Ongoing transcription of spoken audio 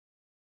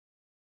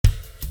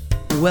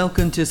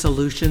Welcome to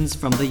Solutions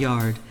from the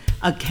Yard,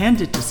 a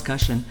candid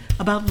discussion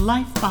about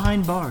life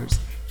behind bars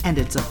and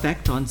its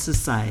effect on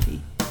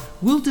society.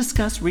 We'll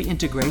discuss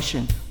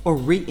reintegration or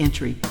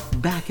re-entry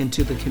back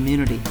into the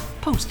community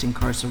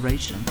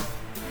post-incarceration.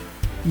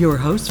 Your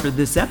host for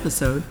this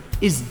episode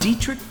is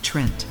Dietrich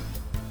Trent.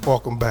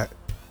 Welcome back.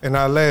 In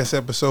our last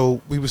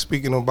episode, we were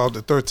speaking about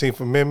the 13th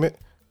Amendment,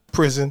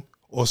 prison,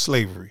 or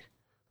slavery.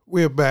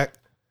 We're back.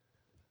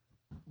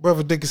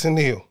 Brother Dickinson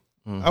Neal,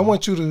 I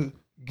want you to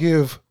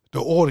give the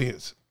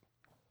audience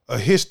a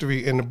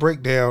history and a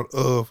breakdown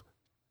of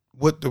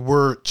what the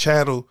word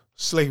chattel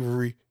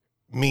slavery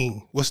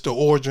mean. What's the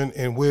origin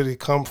and where did it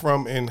come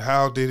from and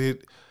how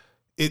did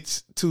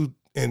it's to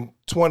in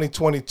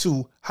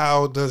 2022,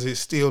 how does it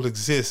still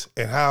exist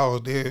and how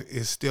there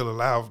is still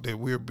allowed that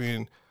we're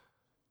being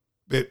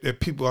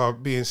that people are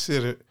being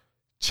considered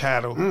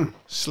chattel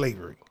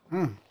slavery?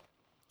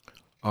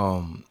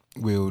 Well,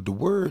 the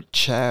word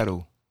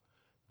chattel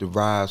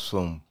derives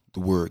from the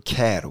word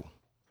cattle.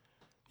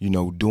 You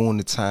know, during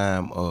the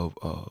time of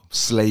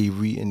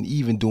slavery and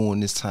even during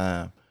this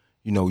time,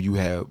 you know, you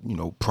have,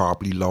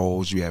 property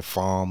laws, you have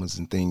farmers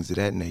and things of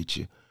that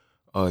nature.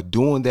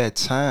 During that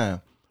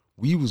time,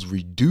 we was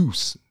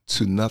reduced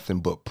to nothing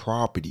but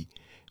property.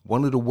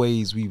 One of the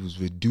ways we was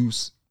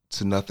reduced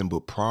to nothing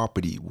but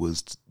property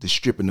was the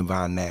stripping of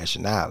our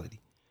nationality.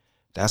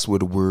 That's where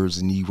the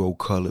words Negro,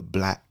 colored,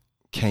 black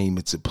came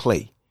into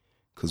play,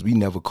 because we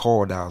never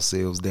called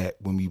ourselves that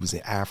when we was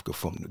in Africa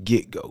from the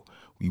get-go.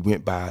 We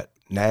went by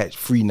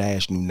free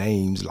national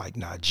names like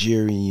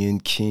Nigerian,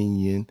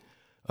 Kenyan,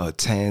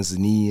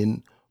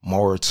 Tanzanian,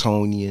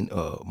 Mauritanian,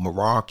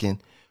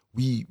 Moroccan.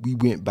 We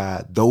went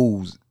by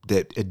those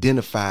that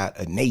identified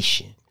a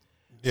nation.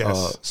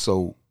 Yes.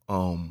 So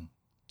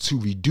to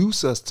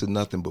reduce us to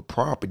nothing but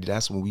property,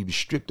 that's when we were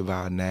stripped of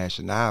our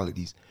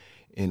nationalities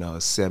in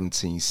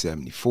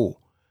 1774.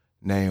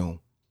 Now,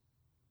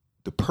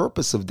 the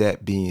purpose of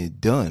that being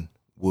done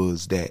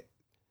was that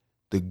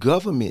the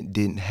government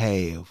didn't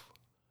have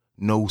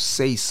no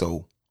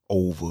say-so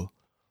over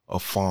a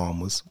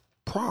farmer's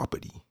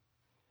property.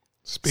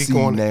 Speak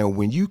on now,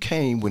 when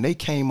they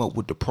came up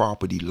with the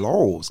property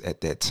laws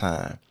at that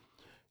time,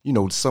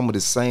 some of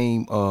the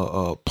same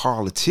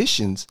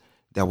politicians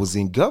that was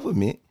in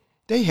government,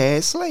 they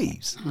had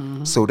slaves.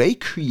 So they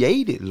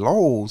created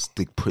laws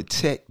to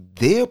protect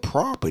their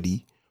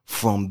property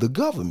from the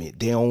government,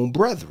 their own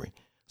brethren.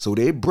 So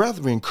their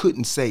brethren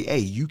couldn't say, hey,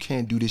 you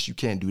can't do this, you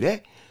can't do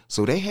that.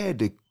 So they had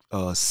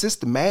to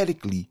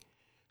systematically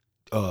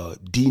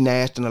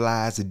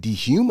denationalize and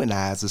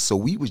dehumanize us, so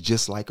we was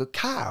just like a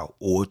cow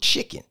or a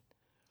chicken.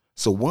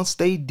 So once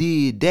they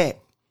did that,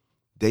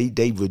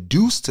 they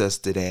reduced us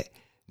to that.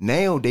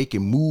 Now they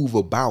can move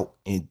about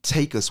and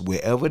take us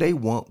wherever they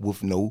want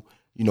with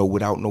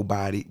without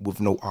nobody,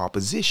 with no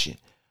opposition.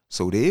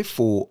 So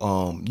therefore,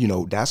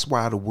 that's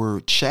why the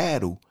word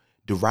chattel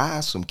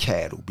derives from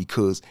cattle,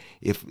 because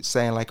if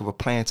a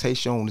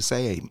plantation owner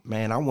say, hey,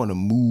 man, I want to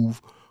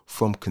move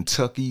from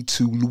Kentucky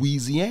to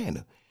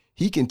Louisiana,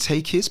 he can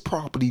take his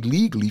property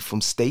legally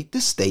from state to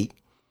state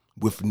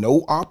with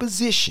no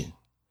opposition,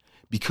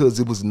 because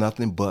it was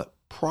nothing but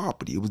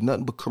property. It was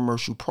nothing but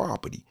commercial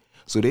property.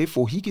 So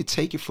therefore, he could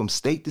take it from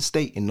state to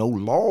state and no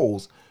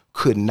laws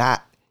could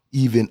not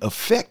even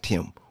affect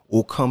him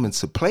or come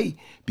into play,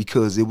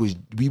 because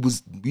we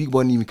wasn't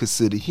even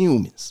considered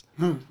humans.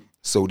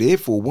 So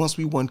therefore, once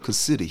we weren't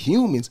considered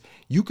humans,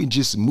 you can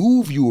just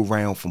move you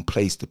around from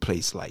place to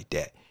place like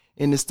that.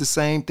 And it's the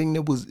same thing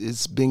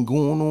it's been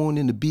going on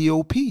in the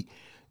BOP.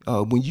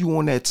 When you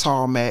on that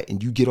tarmac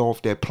and you get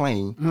off that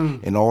plane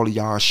and all of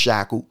y'all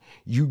shackled,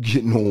 you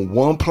getting on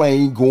one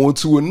plane going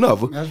to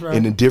another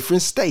in a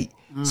different state.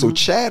 So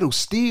chattel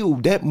still,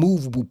 that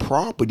movable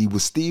property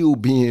was still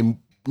being,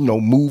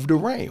 moved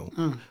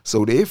around.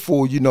 So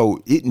therefore,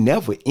 it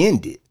never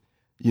ended.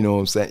 You know what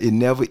I'm saying? It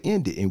never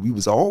ended. And we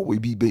was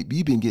always, we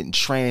been getting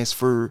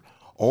transferred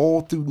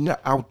all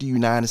throughout the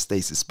United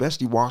States,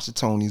 especially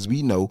Washingtonians.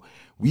 We know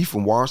we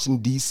from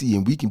Washington, D.C.,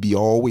 and we can be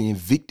all the way in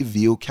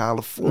Victorville,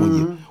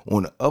 California,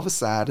 on the other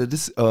side of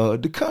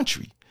the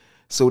country.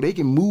 So they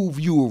can move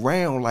you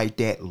around like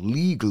that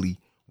legally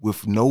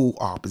with no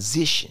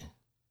opposition.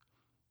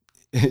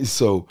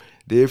 So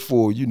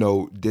therefore,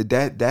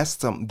 that's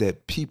something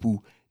that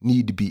people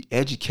need to be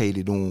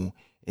educated on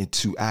and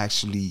to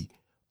actually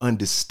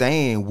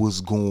understand what's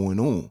going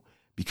on.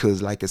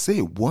 Because like I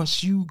said,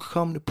 once you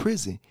come to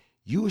prison,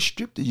 you are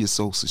stripped of your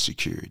Social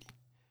Security.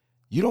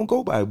 You don't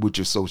go by with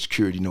your Social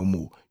Security no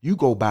more. You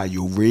go by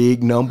your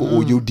reg number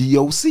or your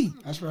DOC.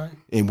 That's right.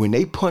 And when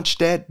they punch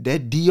that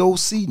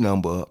DOC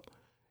number up,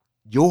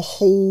 your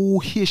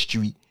whole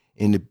history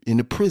in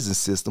the prison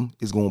system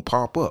is going to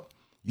pop up.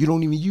 You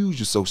don't even use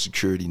your Social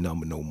Security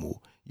number no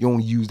more. You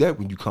only use that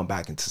when you come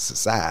back into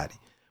society.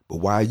 But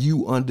while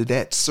you under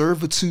that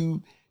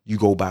servitude, you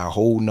go by a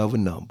whole nother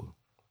number.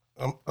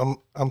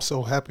 I'm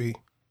so happy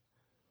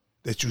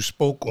that you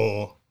spoke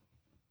on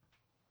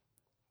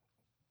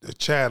the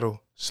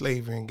chattel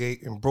slavery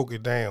and broke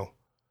it down,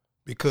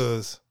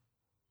 because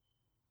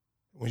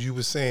when you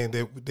were saying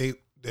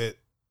that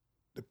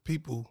the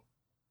people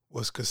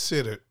was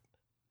considered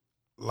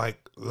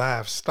like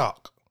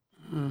livestock,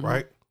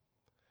 right?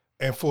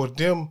 And for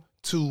them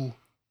to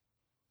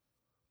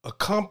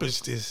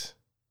accomplish this,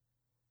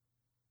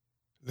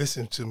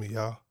 listen to me,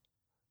 y'all.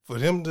 For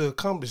them to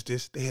accomplish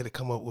this, they had to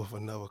come up with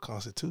another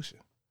constitution.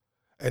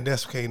 And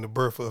that's came the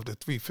birth of the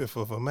 3/5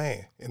 of a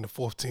man in the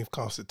 14th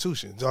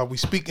Constitution. So we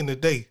speaking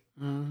today.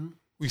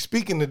 We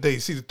speaking today.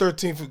 See, the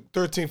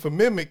 13th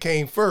Amendment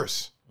came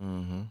first.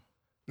 Now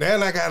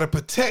I gotta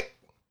protect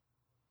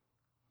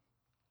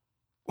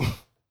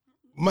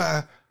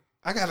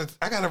I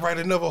gotta write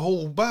another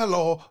whole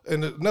bylaw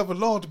and another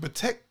law to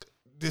protect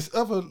this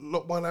other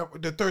one,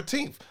 the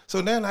 13th. So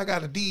now I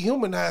gotta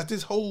dehumanize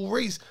this whole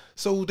race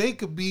so I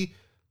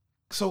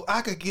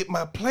could get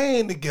my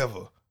plan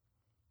together.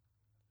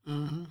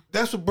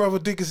 That's what Brother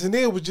Dickinson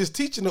there was just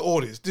teaching the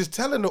audience, just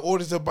telling the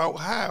audience about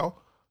how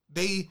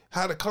the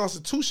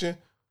Constitution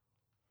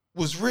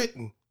was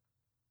written.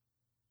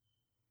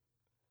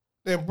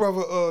 Then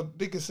Brother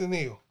Dickinson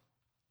Neal.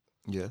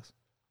 Yes.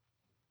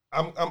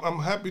 I'm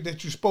happy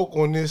that you spoke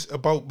on this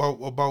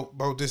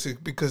about this,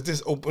 because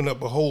this opened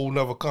up a whole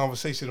nother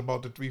conversation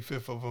about the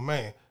 3/5 of a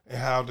man and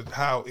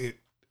how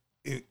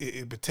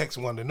it protects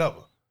one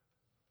another.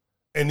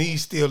 And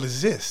these still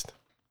exist.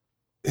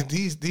 And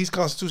these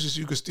constitutions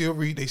you can still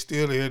read, they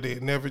still there. They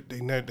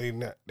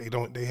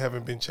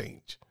haven't been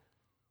changed.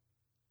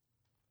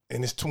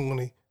 And it's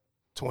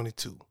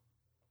 2022.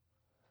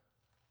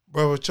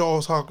 Brother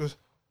Charles Hawkins,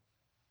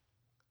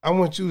 I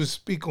want you to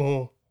speak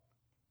on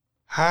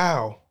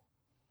how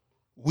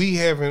we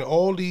having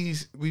all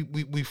these,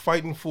 we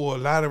fighting for a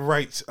lot of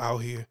rights out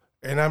here.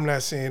 And I'm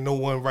not saying no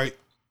one right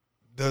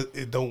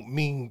it don't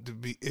mean to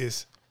be,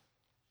 it's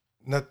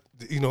not,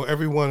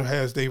 everyone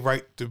has their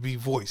right to be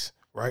voiced,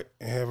 right?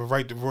 And have a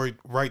right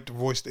to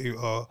voice their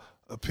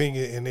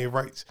opinion and their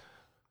rights.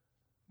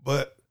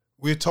 But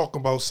we're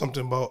talking about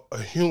something about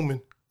a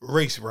human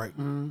race, right?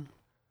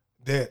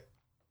 That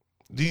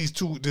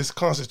this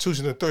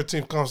Constitution, the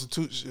 13th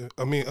Constitution,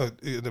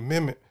 the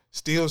amendment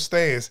still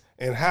stands,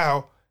 and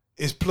how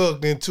it's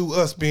plugged into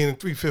us being in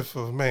 3/5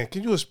 of a man.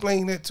 Can you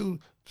explain that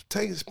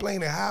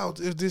explain it, how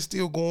is this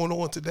still going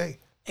on today?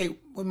 Hey,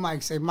 what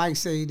Mike say? Mike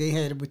say they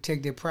had to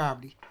protect their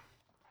property.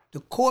 The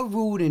court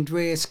ruled in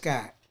Dred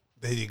Scott.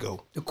 There you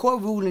go. The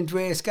court ruled in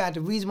Dred Scott.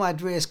 The reason why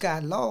Dred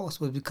Scott lost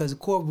was because the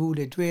court ruled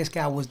that Dred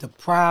Scott was the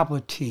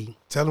property.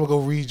 Tell them to go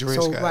read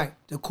Dred Scott. Right.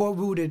 The court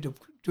ruled that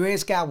Dred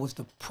Scott was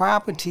the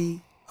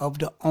property of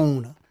the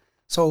owner.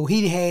 So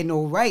he had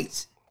no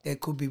rights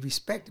that could be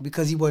respected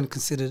because he wasn't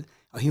considered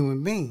a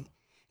human being.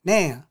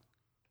 Now,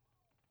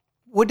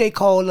 what they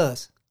call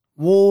us?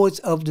 Wards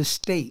of the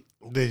state.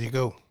 There you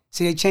go.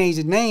 See, they changed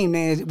the name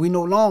now. We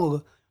no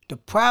longer the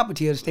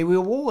property of the state. We're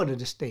a ward of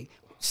the state.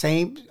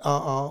 Same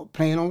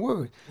playing on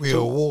words. We're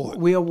a ward.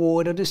 We're a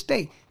ward of the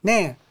state.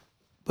 Now,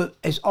 but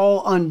it's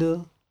all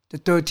under the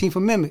 13th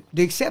Amendment,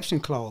 the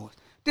exception clause.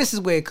 This is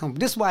where it comes.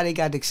 This is why they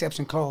got the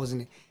exception clause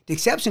in it. The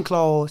exception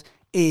clause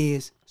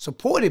is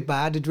supported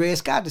by the Dred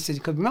Scott decision.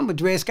 Because remember,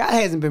 Dred Scott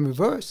hasn't been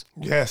reversed.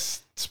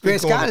 Yes.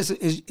 Dred Scott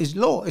is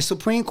law. It's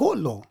Supreme Court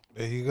law.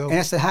 There you go. And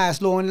that's the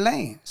highest law in the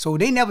land. So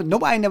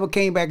nobody never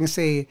came back and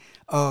said,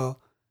 I'm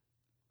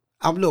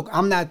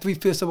not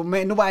 3/5 of a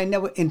man. Nobody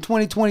never in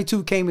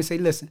 2022 came and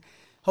said, listen,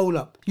 hold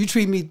up. You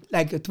treat me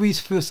like a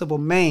 3/5 of a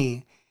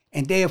man,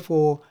 and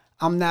therefore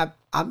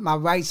my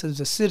rights as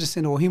a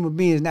citizen or human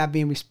being is not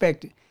being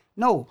respected.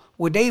 No,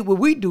 what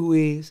we do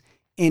is,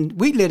 and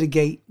we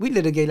litigate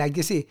like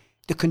this here.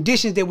 The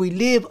conditions that we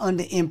live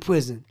under in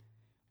prison,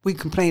 we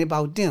complain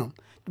about them.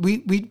 We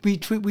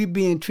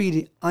being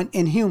treated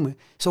inhuman.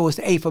 So it's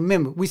the 8th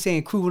Amendment. We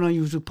saying cruel and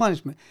unusual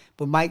punishment.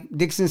 But Mike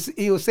Dixon said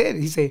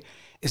it. He said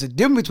it's a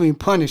difference between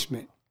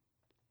punishment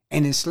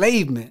and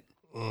enslavement.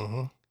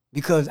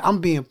 Because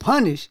I'm being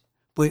punished,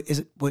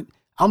 but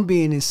I'm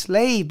being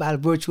enslaved by the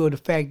virtue of the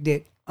fact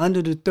that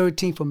under the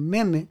 13th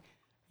Amendment,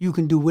 you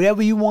can do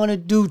whatever you want to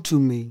do to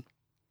me,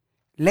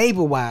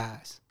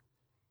 labor-wise,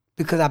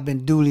 because I've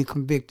been duly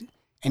convicted.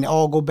 And it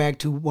all go back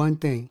to one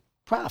thing,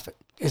 profit.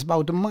 It's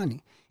about the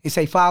money. It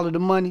say follow the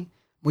money.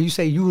 When you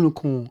say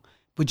unicorn,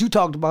 but you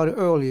talked about it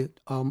earlier,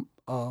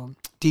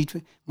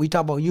 Dietrich, when you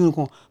talk about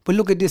unicorn. But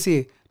look at this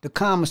here. The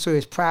commissary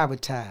is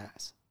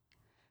privatized.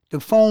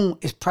 The phone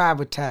is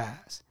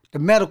privatized. The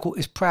medical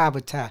is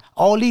privatized.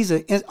 All these are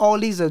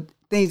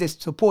things that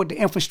support the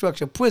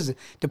infrastructure of prison,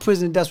 the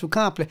prison industrial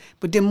complex.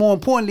 But then more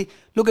importantly,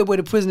 look at where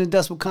the prison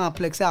industrial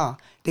complex are.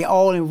 They're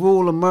all in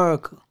rural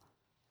America.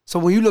 So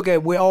when you look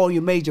at where all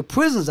your major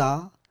prisons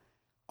are,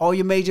 all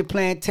your major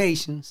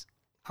plantations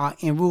are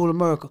in rural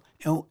America.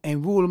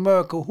 And rural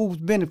America, who's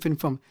benefiting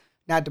from it?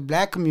 Not the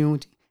black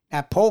community,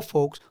 not poor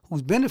folks.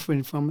 Who's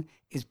benefiting from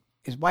it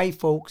is white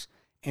folks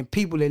and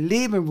people that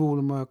live in rural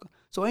America.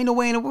 So ain't no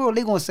way in the world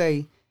they're going to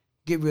say,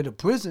 get rid of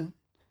prison.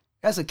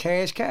 That's a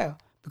cash cow.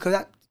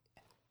 Because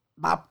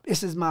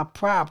this is my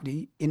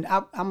property. And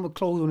I'm going to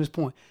close on this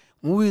point.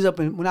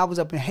 When I was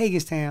up in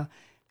Hagerstown,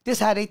 this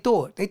is how they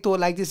thought. They thought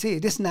like this here.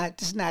 This is not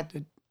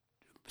the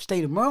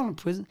state of Maryland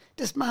prison.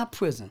 This is my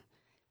prison.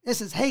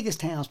 This is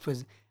Hagerstown's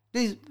prison.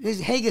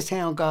 These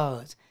Hagerstown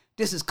guards.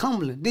 This is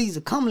Cumberland. These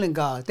are Cumberland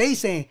guards. They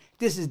saying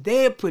this is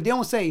their prison. They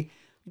don't say,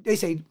 they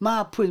say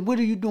my prison. What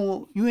are you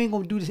doing? You ain't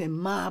gonna do this in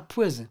my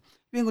prison.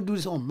 You ain't gonna do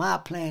this on my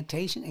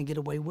plantation and get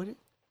away with it.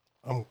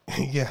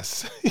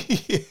 Yes.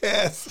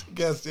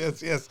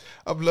 yes.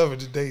 I'm loving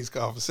today's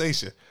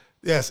conversation.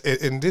 Yes,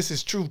 and this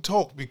is true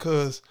talk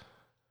because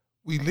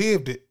we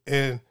lived it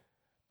and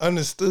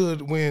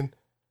understood when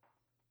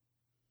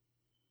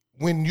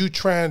you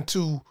trying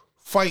to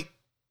fight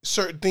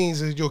certain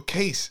things in your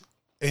case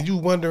and you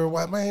wondering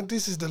why, man,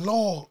 this is the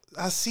law.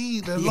 I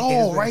see the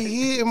law right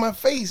here in my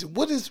face.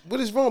 What is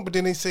wrong? But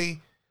then they say,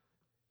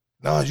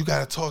 no, you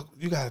gotta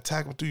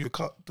attack them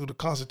through the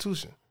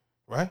Constitution,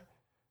 right?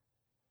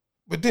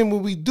 But then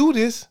when we do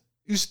this,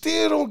 you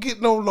still don't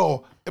get no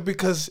law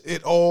because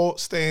it all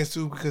stands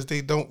to because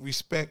they don't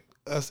respect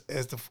us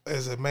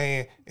as a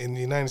man in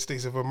the United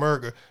States of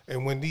America.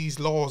 And when these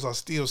laws are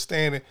still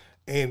standing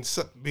and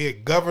be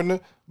it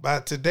governed by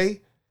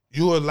today,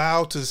 you're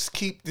allowed to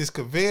keep this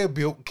conveyor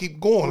belt keep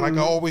going. Like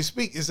I always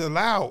speak, it's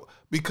allowed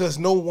because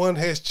no one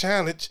has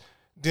challenged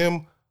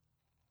them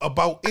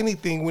about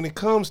anything when it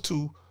comes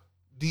to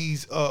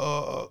these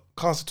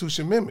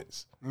Constitution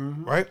amendments,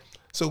 right?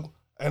 So,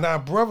 and our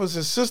brothers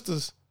and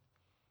sisters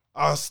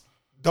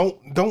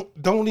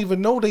don't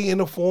even know they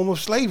in a form of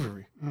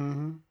slavery.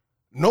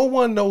 No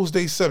one knows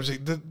they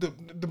subject.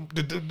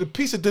 The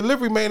piece of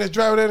delivery man that's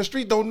driving down the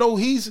street don't know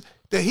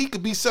that he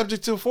could be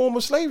subject to a form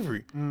of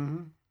slavery.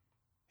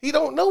 He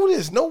don't know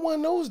this. No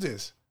one knows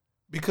this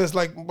because,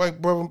 like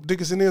Brother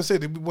Dickinson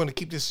said, that we want to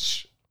keep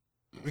this.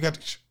 We got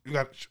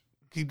to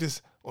keep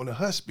this on the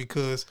hush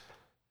because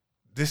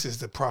this is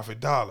the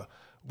profit dollar.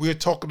 We're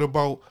talking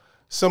about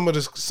some of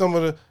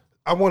the.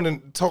 I want to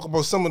talk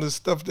about some of the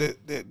stuff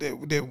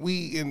that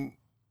we in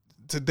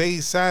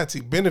today's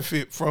society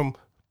benefit from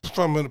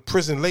the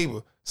prison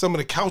labor. Some of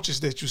the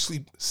couches that you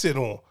sit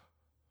on,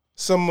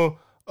 some of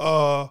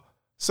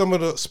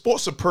the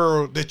sports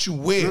apparel that you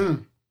wear.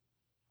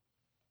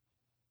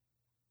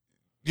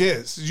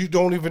 Yes, you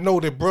don't even know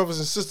that brothers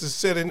and sisters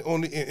sit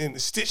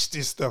and stitch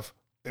this stuff,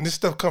 and this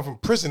stuff come from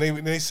prison.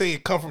 They say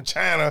it come from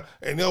China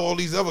and all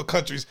these other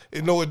countries,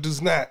 and no, it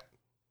does not.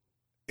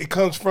 It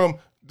comes from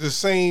the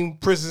same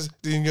prisons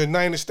in the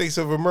United States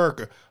of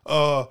America.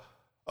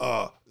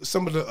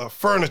 Some of the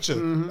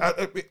furniture.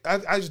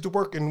 I used to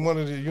work in one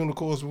of the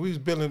unicorns when we was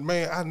building.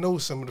 Man, I know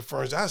some of the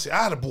furniture. I said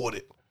I'd have bought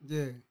it.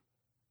 Yeah,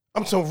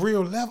 I'm some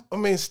real level. I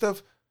mean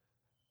stuff,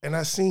 and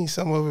I seen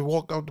some of it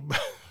walk out the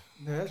back.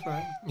 Yeah, that's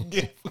right.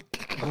 Yeah.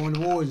 Going to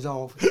Ward's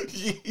office.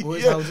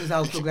 His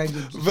house look like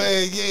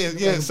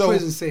a so,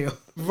 prison cell.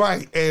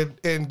 Right,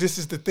 and this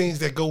is the things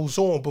that goes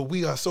on, but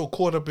we are so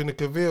caught up in the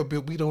conveyor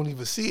belt we don't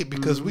even see it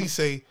because we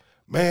say,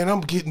 man,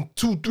 I'm getting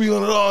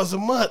 $200-$300 a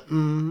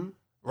month.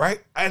 Right?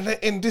 And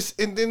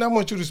then I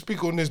want you to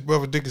speak on this,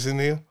 Brother Dickinson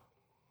here.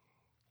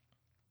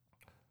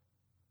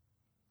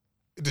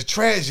 The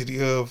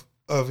tragedy of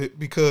it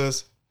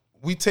because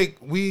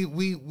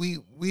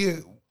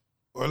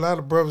a lot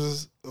of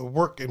brothers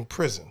work in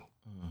prison,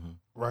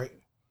 right?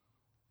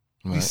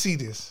 We see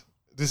this.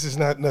 This is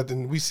not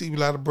nothing. We see a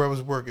lot of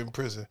brothers work in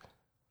prison,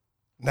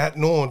 not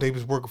knowing they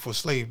was working for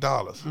slave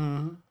dollars.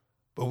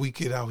 But we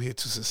get out here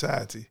to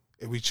society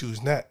and we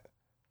choose not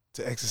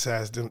to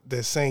exercise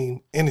that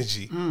same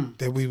energy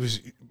that we was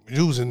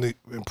using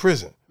in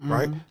prison,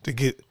 right? To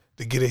get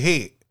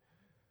ahead,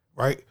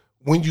 right?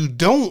 When you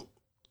don't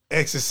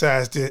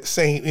exercise that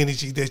same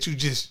energy that you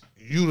just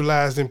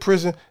utilized in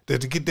prison, that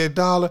to get that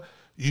dollar,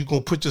 you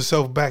gonna put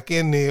yourself back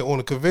in there on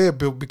the conveyor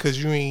belt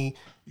because you ain't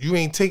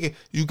taking.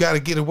 You got to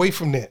get away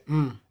from that.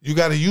 You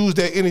got to use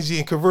that energy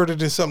and convert it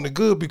into something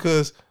good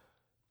because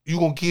you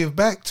gonna give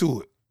back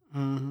to it.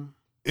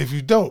 If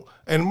you don't,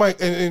 and Mike,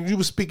 and you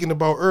were speaking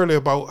about earlier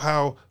about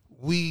how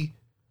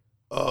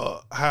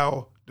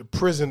how the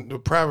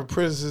private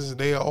prisons,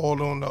 they are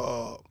all on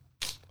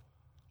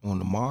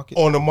the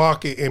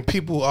market, and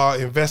people are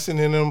investing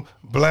in them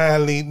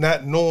blindly,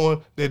 not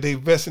knowing that they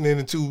investing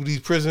into these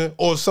prisons,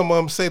 or some of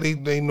them say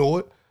they know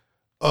it.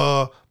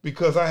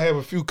 Because I have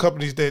a few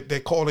companies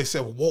that call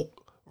themselves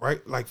woke,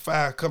 right? Like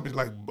 5 companies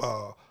like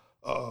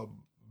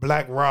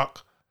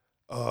BlackRock,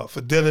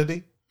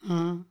 Fidelity,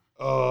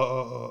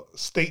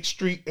 State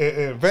Street,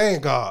 and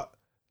Vanguard.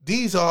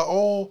 These are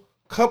all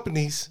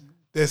companies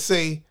that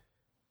say,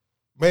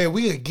 man,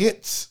 we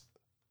against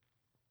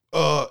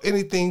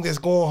anything that's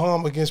going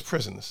harm against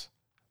prisoners.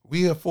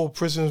 We are for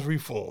prisoners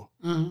reform.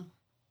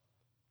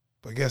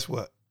 But guess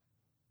what?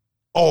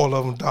 All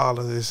of them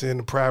dollars is in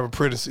the private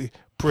prison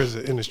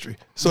industry.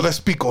 So let's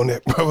speak on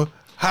that, brother.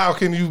 How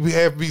can you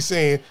be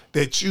saying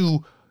that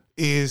you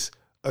is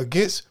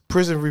against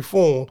prison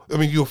reform? I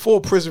mean, you're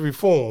for prison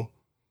reform,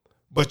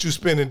 but you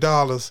spending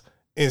dollars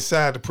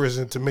inside the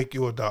prison to make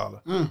you a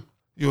dollar.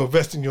 You're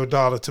investing your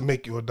dollar to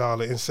make you a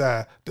dollar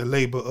inside the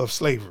labor of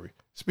slavery.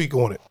 Speak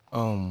on it.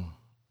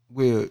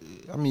 Well,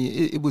 I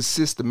mean, it was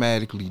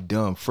systematically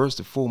done. First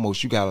and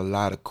foremost, you got a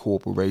lot of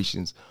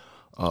corporations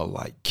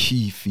like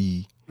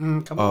Keefe.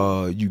 You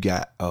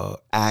got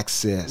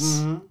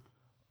Access.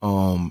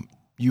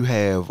 You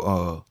have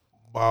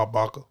Bob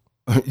Barker.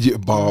 Yeah,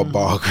 Bob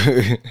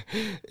Barker.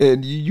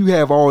 And you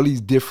have all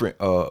these different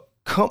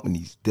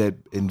companies that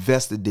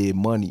invested their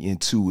money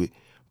into it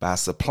by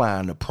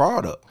supplying the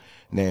product.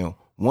 Now,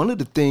 one of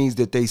the things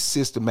that they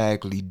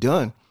systematically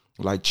done,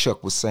 like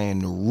Chuck was saying,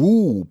 the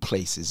rural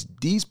places.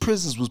 These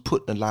prisons was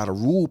put in a lot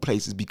of rural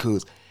places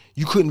because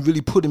you couldn't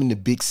really put them in the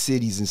big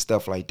cities and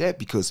stuff like that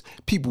because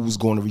people was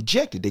going to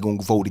reject it. They're going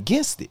to vote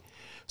against it.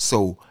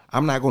 So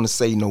I'm not going to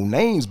say no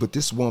names, but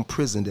this one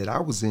prison that I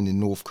was in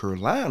North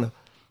Carolina,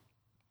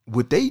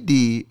 what they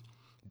did,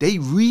 they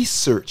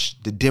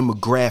researched the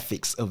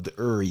demographics of the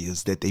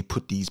areas that they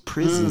put these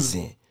prisons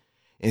in.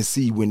 And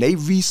see, when they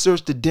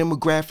researched the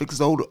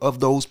demographics of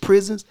those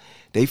prisons,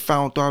 they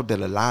found out that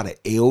a lot of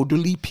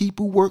elderly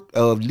people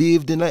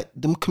lived in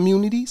them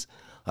communities,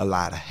 a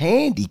lot of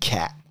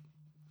handicapped.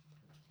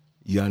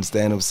 You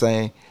understand what I'm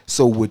saying?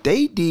 So what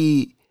they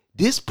did,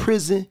 this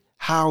prison,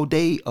 how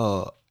they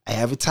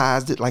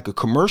advertised it like a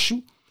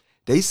commercial,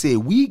 they said,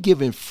 we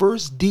giving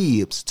first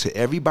dibs to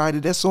everybody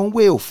that's on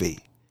welfare.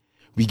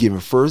 We giving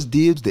first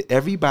dibs to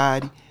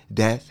everybody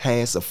that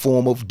has a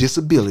form of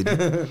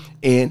disability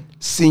and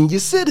senior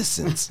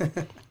citizens.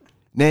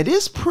 Now,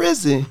 this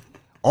prison,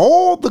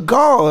 all the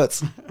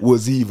guards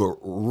was either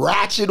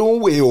ratchet on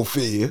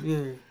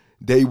welfare,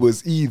 they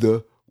was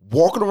either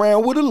walking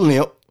around with a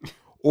limp,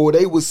 or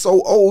they was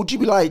so old, you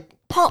be like,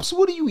 Pops,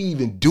 what are you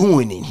even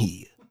doing in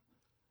here?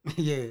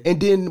 Yeah. And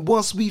then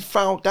once we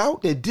found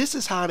out that this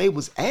is how they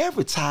was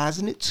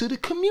advertising it to the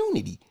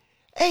community.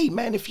 Hey,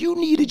 man, if you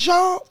need a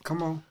job,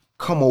 come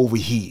over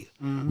here.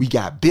 We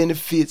got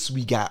benefits.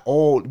 We got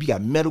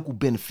medical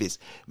benefits.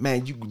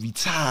 Man, you can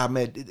retire,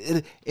 man.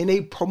 And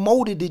they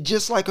promoted it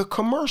just like a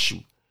commercial.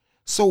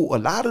 So a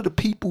lot of the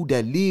people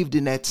that lived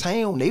in that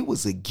town, they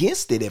was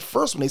against it at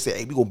first when they said,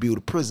 hey, we gonna build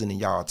a prison in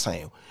y'all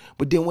town.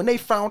 But then when they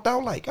found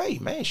out, like, hey,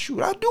 man,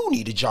 shoot, I do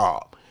need a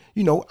job.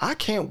 You know, I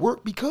can't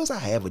work because I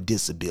have a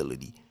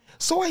disability.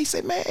 So I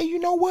said, man, you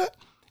know what?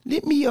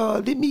 Let me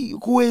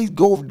go ahead,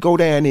 go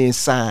down there and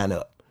sign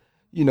up.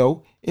 You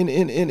know, and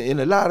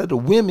a lot of the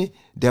women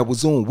that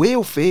was on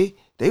welfare,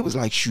 they was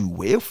like, shoot,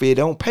 welfare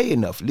don't pay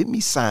enough. Let me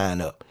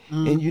sign up.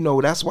 And, you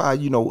know, that's why,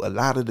 you know, a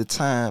lot of the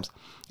times,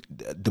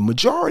 the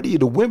majority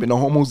of the women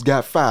almost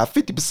got fired.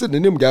 50%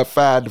 of them got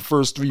fired the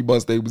first 3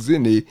 months they was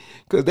in there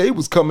because they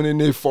was coming in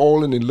there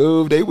falling in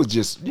love. They was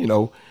just, you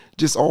know,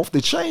 just off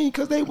the chain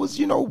because they was,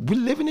 you know,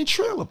 living in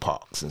trailer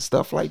parks and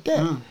stuff like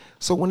that.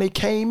 So when they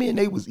came in,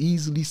 they was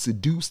easily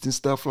seduced and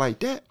stuff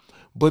like that.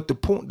 But the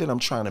point that I'm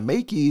trying to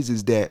make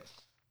is that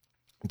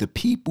the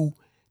people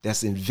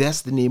that's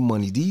investing their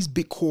money, these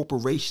big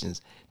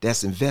corporations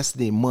that's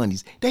investing their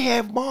monies, they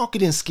have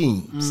marketing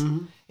schemes.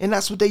 And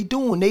that's what they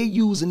doing. They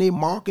using their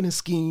marketing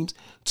schemes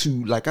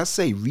to, like I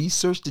say,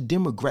 research the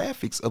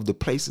demographics of the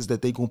places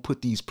that they gonna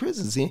put these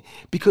prisons in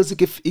because it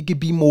could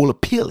be more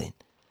appealing.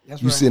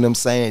 That's right. See what I'm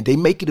saying? They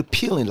make it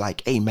appealing,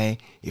 like, hey man,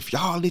 if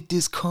y'all let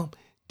this come,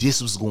 this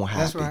was gonna happen.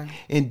 That's right.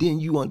 And then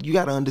you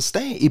gotta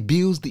understand, it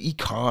builds the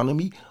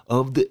economy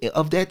of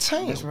that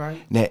town. That's right.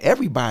 Now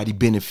everybody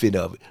benefit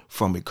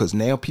from it because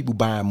now people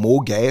buying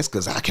more gas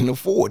because I can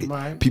afford it.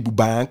 Right. People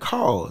buying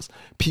cars.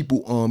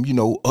 People you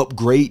know,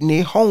 upgrading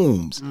their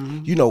homes.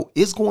 You know,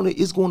 it's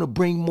gonna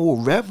bring more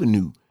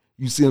revenue.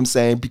 You see what I'm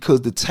saying?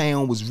 Because the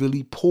town was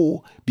really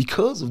poor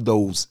because of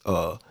those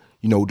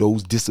you know,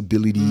 those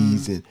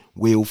disabilities and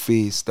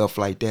welfare, stuff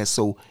like that.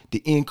 So the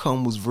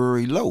income was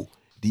very low.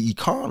 The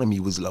economy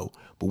was low.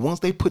 But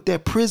once they put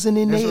that prison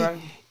in there,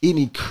 it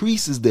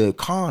increases the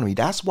economy.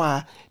 That's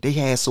why they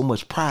had so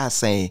much pride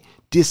saying,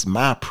 this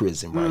my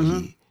prison right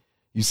here.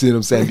 You see what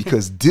I'm saying?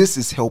 Because this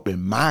is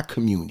helping my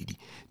community.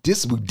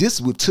 This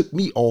what took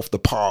me off the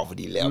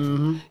poverty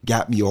level,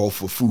 got me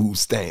off of food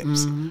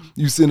stamps.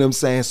 You see what I'm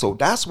saying? So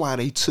that's why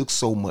they took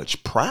so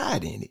much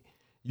pride in it.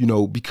 You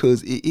know,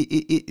 because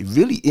it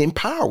really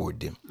empowered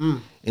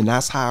them. And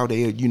that's how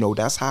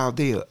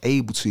they're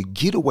able to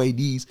get away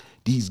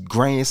these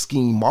grand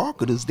scheme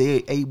marketers. They're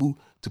able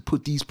to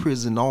put these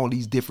prisons in all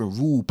these different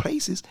rural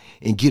places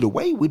and get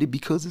away with it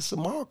because it's a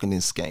marketing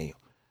scam,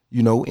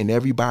 you know, and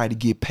everybody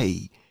get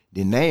paid.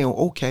 Then now,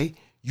 okay,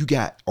 you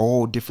got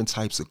all different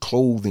types of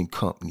clothing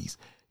companies.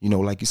 You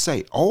know, like you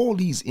say, all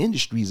these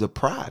industries are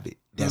private.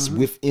 That's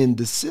within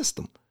the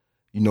system.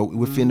 You know,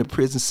 within the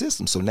prison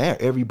system. So now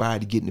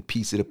everybody getting a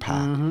piece of the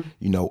pie.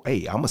 You know,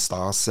 hey, I'm going to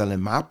start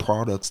selling my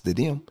products to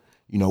them.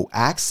 You know,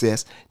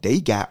 Access,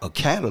 they got a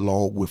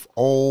catalog with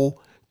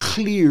all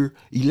clear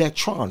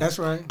electronics. That's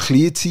right.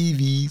 Clear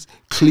TVs,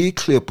 clear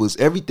clippers.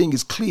 Everything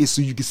is clear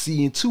so you can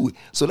see into it.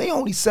 So they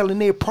only selling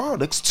their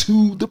products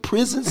to the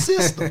prison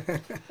system.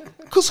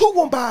 Because who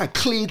going to buy a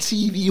clear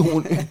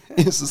TV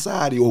in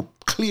society or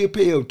clear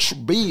pair of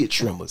bed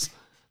trimmers?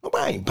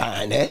 Nobody ain't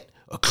buying that.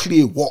 A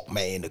clear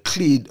Walkman, a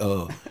clear,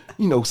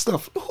 you know,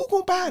 stuff. Who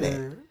gonna buy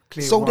that?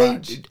 So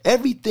watch.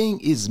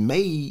 Everything is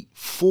made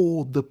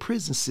for the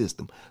prison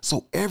system.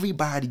 So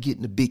everybody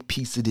getting a big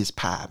piece of this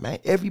pie, man.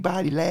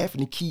 Everybody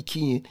laughing and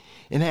kikiing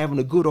and having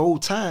a good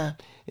old time.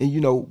 And you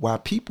know, while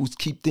people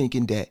keep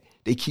thinking that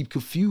they keep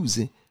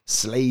confusing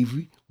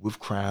slavery with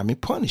crime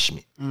and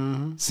punishment.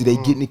 See, they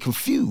getting it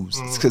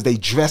confused. It's because they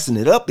dressing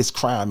it up as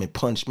crime and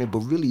punishment, but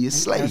really it's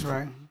slavery. That's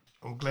right.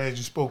 I'm glad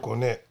you spoke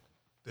on that.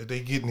 That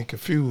they getting it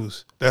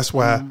confused. That's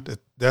why.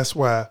 That's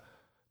why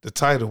the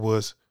title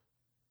was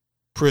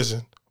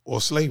prison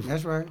or slavery.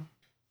 That's right.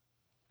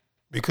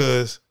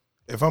 Because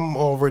if I'm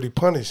already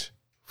punished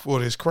for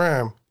this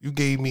crime, you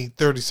gave me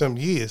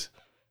 30-something years.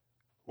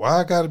 Why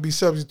I got to be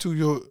subject to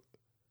your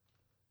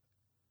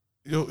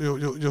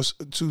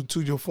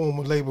your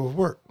former labor of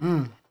work?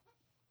 I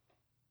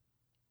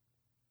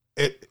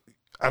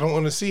don't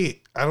want to see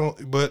it. I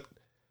don't. But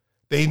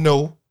they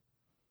know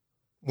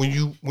when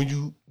you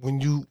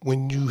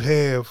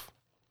have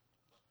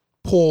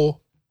poor,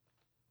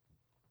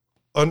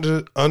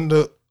 under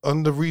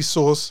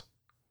resourced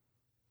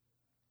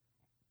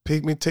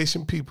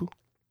pigmentation people,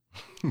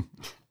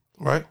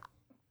 right?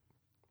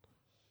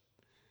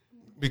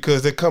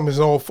 Because they come in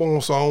all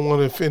forms, so I don't want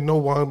to offend no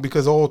one.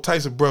 Because all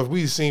types of brothers,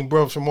 we've seen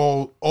brothers from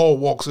all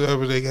walks of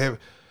whatever they have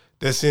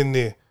that's in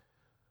there.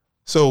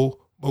 So,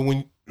 but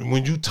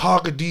when you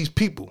target these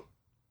people,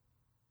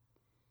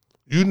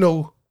 you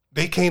know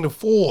they can't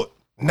afford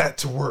not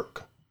to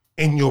work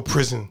in your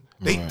prison.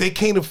 They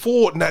can't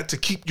afford not to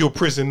keep your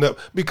prison up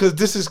because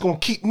this is gonna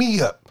keep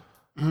me up.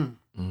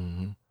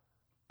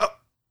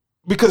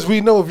 Because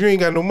we know if you ain't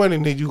got no money,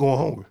 then you going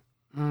hungry.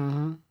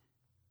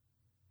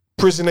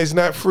 Prison is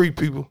not free,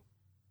 people.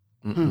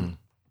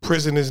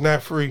 Prison is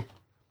not free.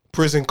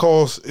 Prison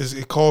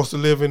costs costs a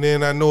living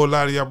in. I know a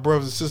lot of y'all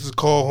brothers and sisters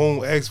call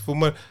home, ask for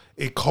money.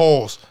 It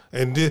costs,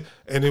 and then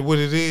what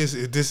it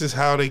is this is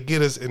how they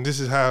get us, and this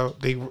is how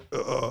they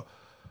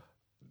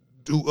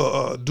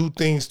do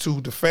things to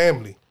the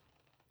family,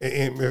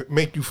 and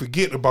make you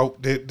forget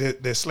about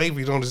that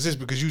slavery don't exist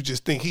because you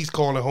just think he's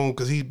calling home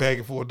because he's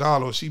begging for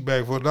 $1 or she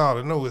begging for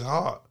 $1. No, it's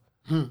hard.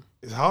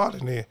 It's hard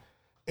in there,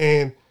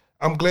 and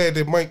I'm glad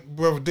that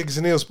Brother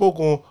Dickinson Hill spoke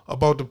on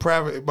about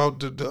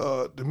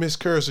the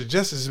miscarriage of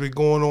justice that's been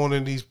going on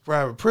in these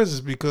private prisons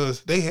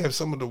because they have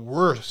some of the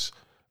worst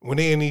when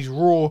they're in these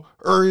rural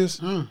areas.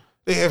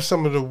 They have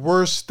some of the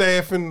worst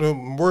staffing, the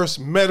worst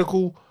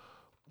medical,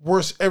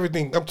 worst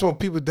everything. I'm talking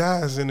people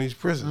dies in these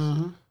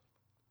prisons.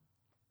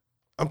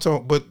 I'm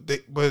talking, but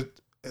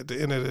at the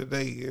end of the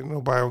day,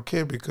 nobody don't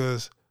care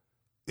because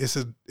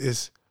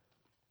it's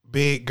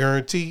bed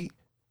guaranteed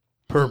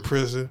per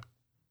prison,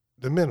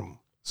 the minimum.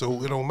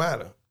 So it don't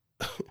matter.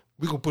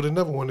 We gonna put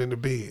another one in the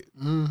bed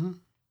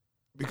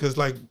because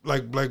like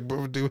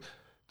brother,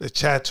 the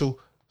chattel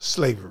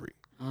slavery.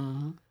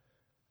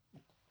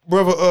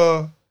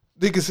 Brother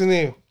Dickinson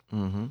Hill.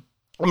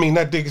 I mean,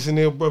 not Dickinson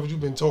Hill, brother.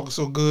 You've been talking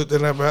so good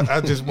that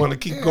I just want to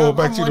keep going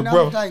back to the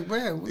brother. Like,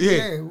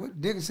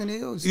 what Dickinson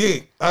Hill?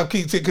 Yeah, I'll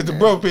keep taking the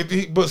brother.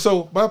 But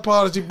so my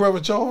apology, brother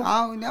Charles.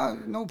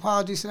 No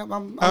apologies.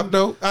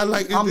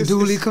 I'm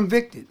duly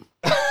convicted.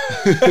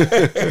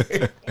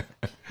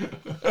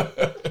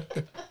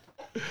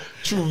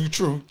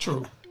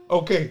 True.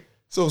 Okay,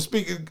 so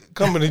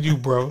coming to you,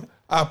 bro.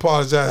 I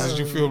apologize as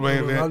you feel,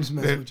 man.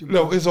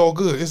 No, it's all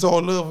good. It's all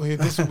love here.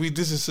 This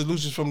is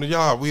Solutions from the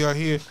Yard. We are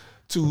here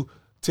to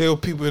tell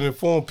people and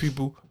inform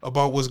people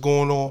about what's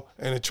going on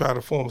and to try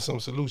to form some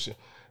solution.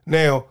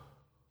 Now,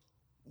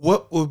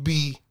 what would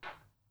be,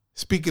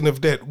 speaking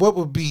of that, what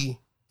would be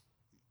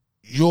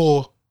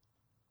your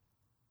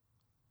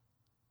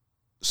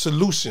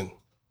solution?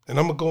 And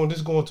I'm going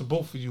to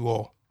both of you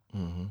all.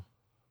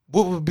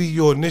 What would be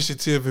your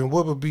initiative and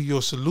what would be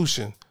your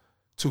solution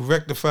to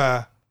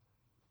rectify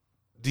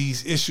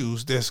these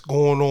issues that's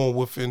going on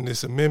within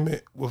this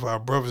amendment with our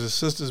brothers and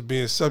sisters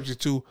being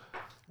subject to?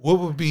 What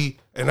would be,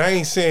 and I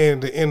ain't saying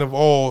the end of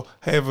all,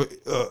 have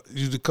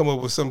you to come up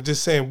with something,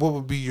 just saying what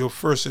would be your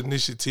first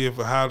initiative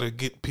of how to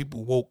get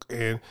people woke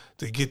and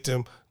to get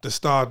them to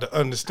start to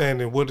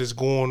understanding what is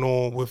going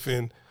on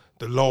within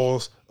the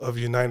laws of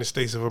the United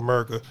States of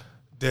America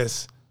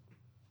that's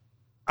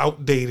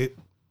outdated,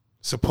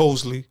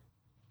 supposedly,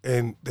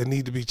 and that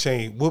need to be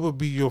changed. What would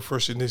be your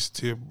first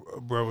initiative,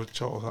 Brother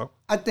Charles?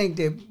 I think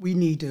that we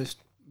need to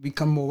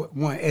become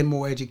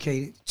more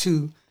educated.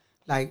 Two,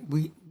 like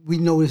we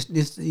know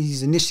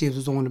these initiatives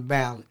was on the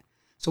ballot,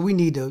 so we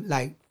need to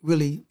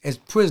really, as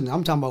prisoners.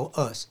 I'm talking about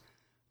us,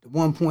 the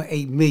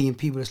 1.8 million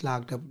people that's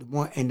locked up,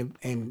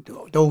 and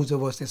those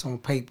of us that's on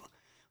paper.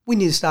 We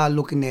need to start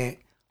looking at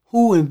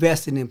who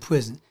invested in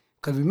prison.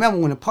 Because remember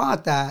when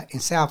apartheid in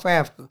South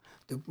Africa,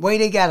 the way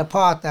they got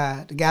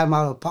apartheid, they got them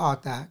out of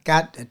apartheid,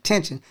 got the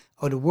attention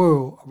of the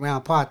world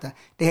around apartheid,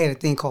 they had a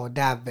thing called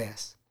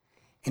divest.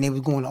 And they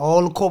was going to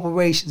all the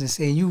corporations and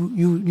saying,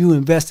 you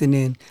investing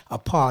in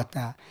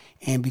apartheid.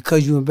 And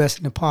because you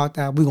invested in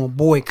apartheid, we're going to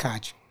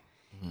boycott you.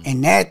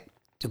 And that,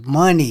 the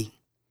money.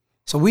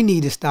 So we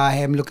need to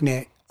start looking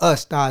at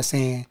us, start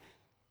saying,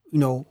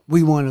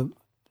 we want to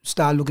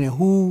start looking at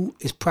who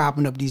is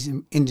propping up these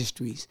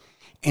industries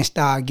and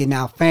start getting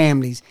our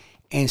families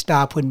and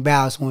start putting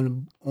ballots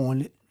on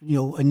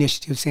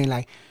initiatives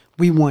saying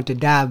we want to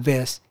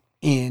divest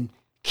in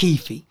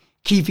Keefe.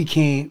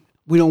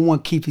 We don't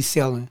want Keefe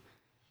selling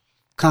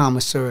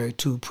commissary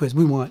to prison.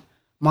 We want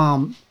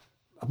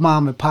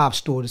mom and pop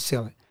store to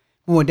sell it.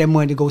 We want that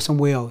money to go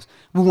somewhere else.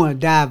 We want to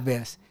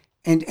divest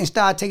and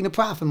start taking the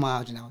profit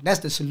margin out. That's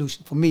the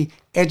solution for me.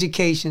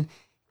 Education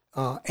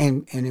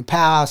and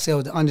empower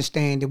ourselves to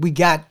understand that we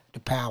got the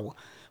power.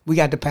 We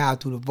got the power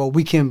through the vote.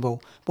 We can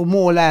vote. But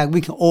more like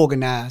we can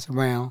organize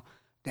around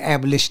the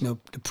abolition of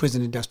the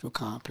prison industrial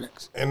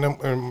complex.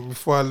 And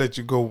before I let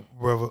you go,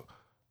 Brother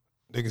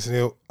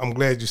Dickinson, I'm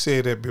glad you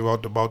said that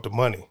about the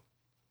money.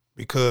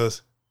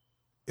 Because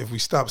if we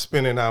stop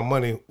spending our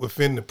money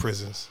within the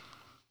prisons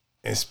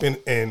and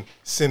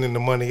sending the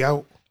money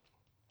out,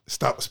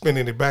 stop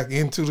spending it back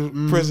into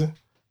the prison,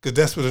 because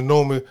that's what the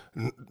normal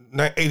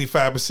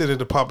 85% of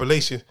the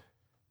population,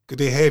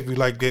 because they have you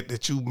like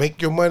that you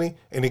make your money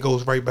and it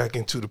goes right back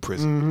into the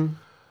prison.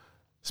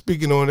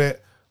 Speaking on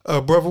that,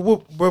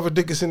 Brother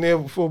Dickinson, there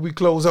before we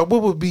close out,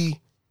 what would be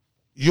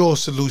your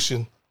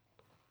solution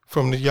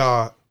from the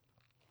yard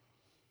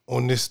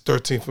on this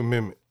 13th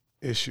Amendment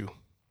issue?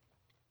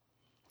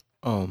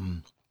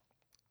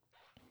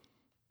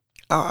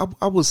 I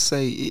would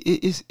say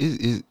it's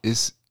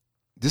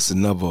this is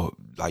another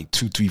like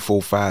 2, 3,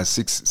 4, 5,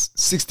 6,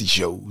 60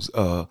 shows.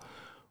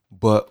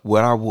 But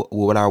what I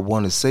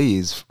want to say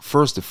is,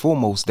 first and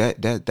foremost,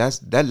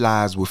 that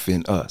lies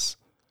within us.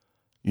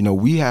 You know,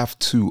 we have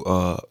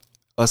to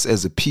us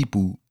as a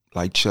people,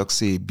 like Chuck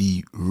said,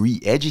 be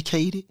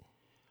re-educated.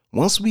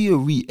 Once we are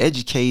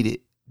re-educated,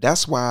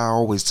 that's why I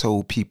always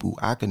told people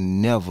I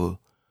can never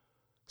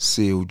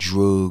sell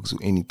drugs or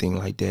anything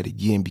like that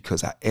again,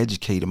 because I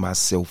educated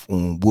myself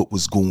on what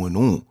was going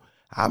on.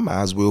 I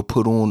might as well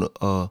put on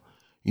a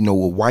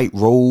white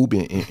robe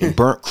and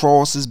burnt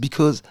crosses,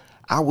 because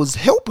I was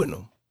helping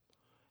them.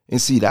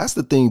 And see, that's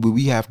the thing that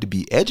we have to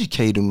be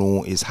educated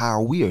on, is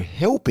how we are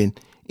helping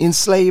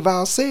enslave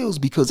ourselves,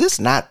 because it's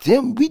not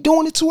them. We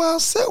doing it to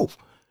ourselves,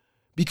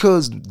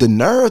 because the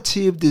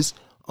narrative that's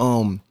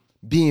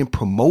being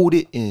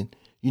promoted and,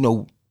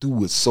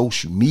 through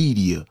social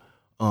media,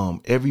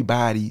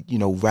 everybody,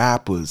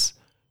 rappers,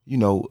 a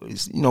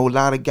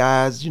lot of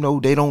guys,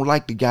 they don't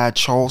like the guy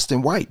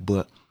Charleston White,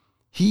 but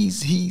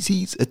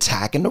he's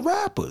attacking the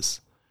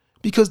rappers,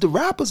 because the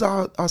rappers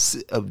are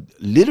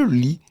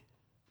literally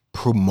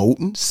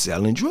promoting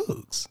selling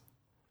drugs.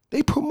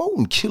 They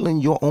promoting killing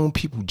your own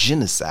people,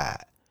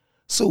 genocide.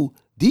 So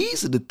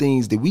these are the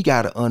things that we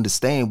got to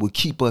understand will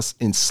keep us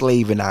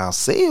enslaving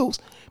ourselves,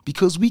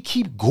 because we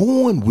keep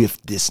going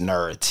with this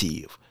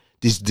narrative,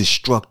 this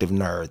destructive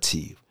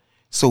narrative.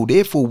 So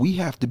therefore, we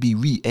have to be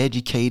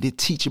re-educated,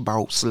 teach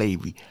about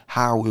slavery,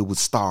 how it was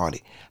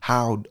started,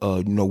 how,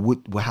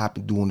 what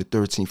happened during the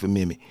 13th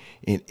Amendment,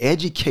 and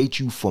educate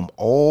you from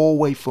all the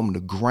way from the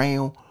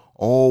ground,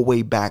 all the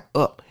way back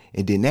up.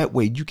 And then that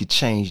way you could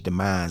change the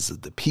minds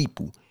of the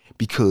people,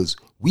 because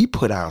we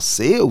put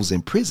ourselves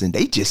in prison.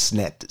 They just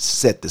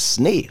set the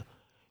snare.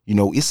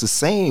 It's a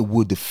saying,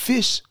 would the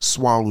fish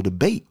swallow the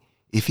bait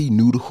if he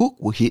knew the hook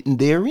was hidden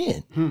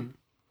therein?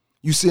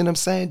 You see what I'm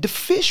saying? The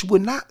fish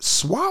would not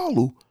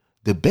swallow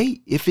the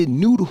bait if it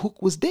knew the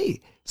hook was there.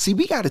 See,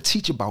 we got to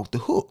teach about the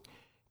hook.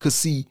 Because,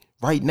 see,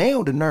 right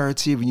now the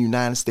narrative in the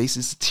United States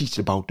is to teach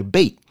about the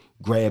bait.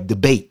 Grab the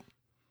bait.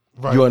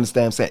 Right. You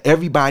understand what I'm saying?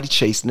 Everybody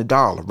chasing the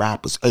dollar.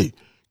 Rappers, hey,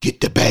 get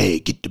the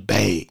bag, get the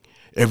bag.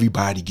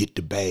 Everybody get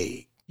the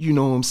bag. You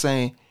know what I'm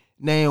saying?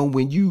 Now,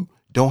 when you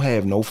don't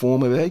have no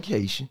form of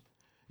education,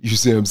 you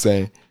see what I'm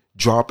saying?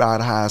 Dropped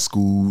out of high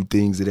school,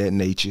 things of that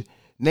nature.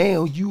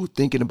 Now you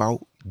thinking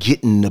about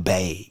getting the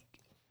bag.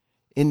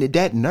 And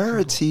that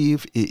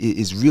narrative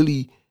is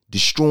really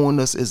destroying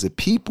us as a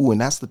people.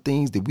 And that's the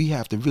things that we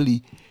have to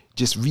really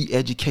just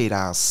re-educate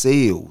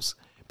ourselves,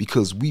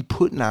 because we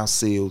putting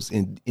ourselves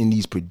in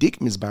these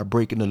predicaments by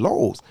breaking the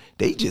laws.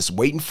 They just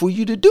waiting for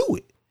you to do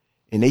it.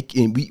 And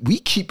we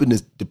keeping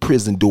the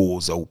prison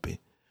doors open.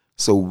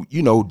 So,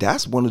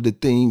 that's one of the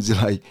things,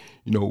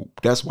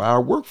 that's why I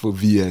work for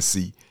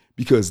VSC,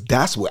 because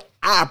that's what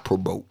I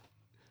promote.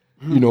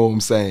 You know what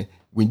I'm saying?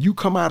 When you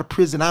come out of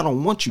prison, I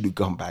don't want you to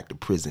come back to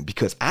prison,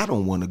 because I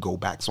don't want to go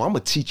back. So I'm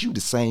going to teach you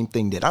the same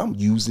thing that I'm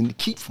using to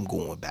keep from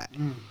going back.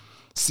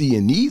 See,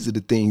 and these are the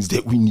things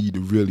that we need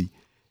to really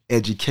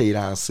educate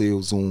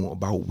ourselves on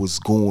about what's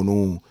going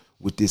on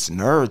with this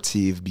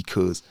narrative,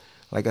 because,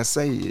 like I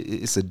say,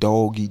 it's a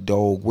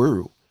dog-eat-dog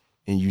world.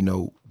 And,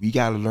 we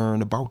got to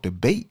learn about the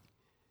bait,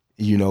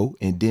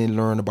 and then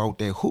learn about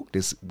that hook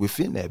that's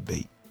within that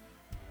bait.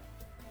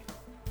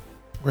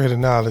 Great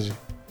analogy.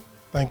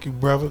 Thank you,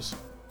 brothers.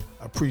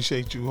 I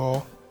appreciate you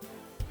all.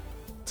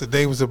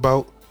 Today was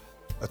about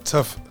a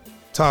tough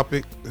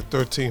topic, the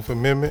 13th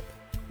Amendment,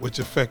 which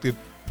affected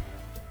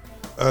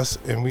us,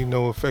 and we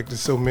know affected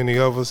so many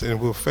of us, and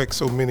will affect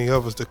so many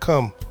of us to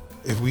come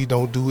if we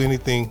don't do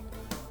anything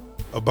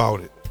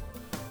about it.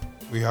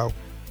 We out.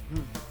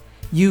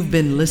 You've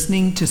been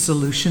listening to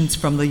Solutions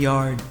from the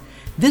Yard.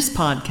 This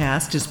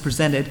podcast is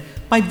presented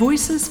by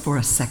Voices for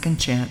a Second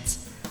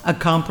Chance, a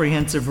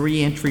comprehensive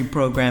reentry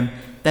program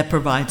that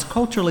provides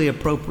culturally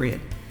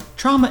appropriate,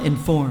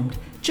 trauma-informed,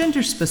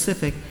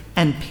 gender-specific,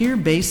 and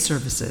peer-based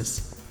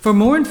services. For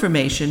more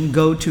information,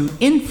 go to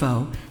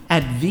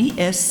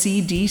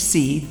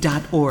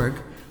info@vscdc.org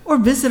or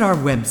visit our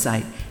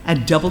website at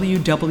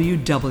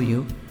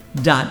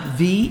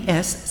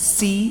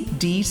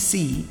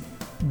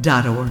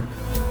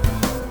www.vscdc.org.